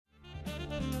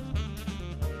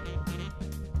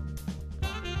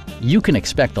You can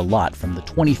expect a lot from the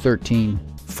 2013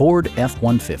 Ford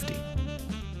F-150.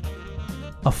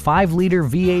 A 5-liter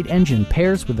V8 engine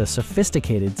pairs with a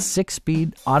sophisticated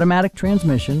 6-speed automatic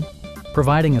transmission,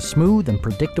 providing a smooth and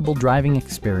predictable driving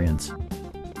experience.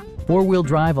 4-wheel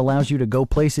drive allows you to go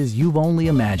places you've only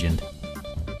imagined.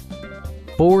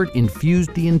 Ford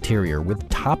infused the interior with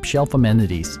top-shelf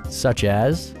amenities such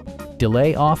as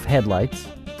delay-off headlights,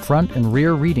 front and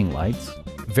rear reading lights,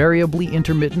 variably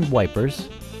intermittent wipers,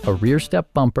 a rear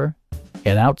step bumper,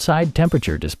 an outside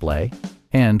temperature display,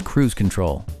 and cruise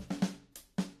control.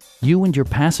 You and your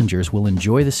passengers will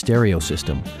enjoy the stereo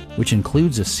system, which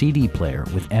includes a CD player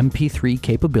with MP3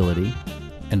 capability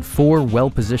and 4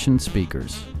 well-positioned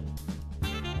speakers.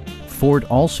 Ford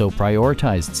also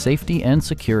prioritized safety and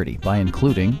security by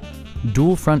including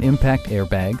dual front impact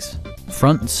airbags,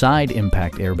 front and side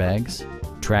impact airbags,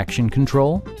 traction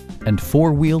control, and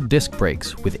 4-wheel disc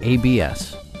brakes with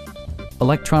ABS.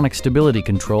 Electronic stability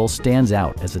control stands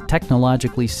out as a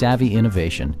technologically savvy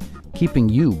innovation, keeping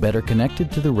you better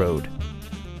connected to the road.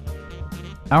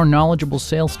 Our knowledgeable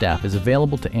sales staff is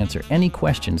available to answer any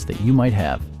questions that you might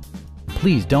have.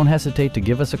 Please don't hesitate to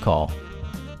give us a call.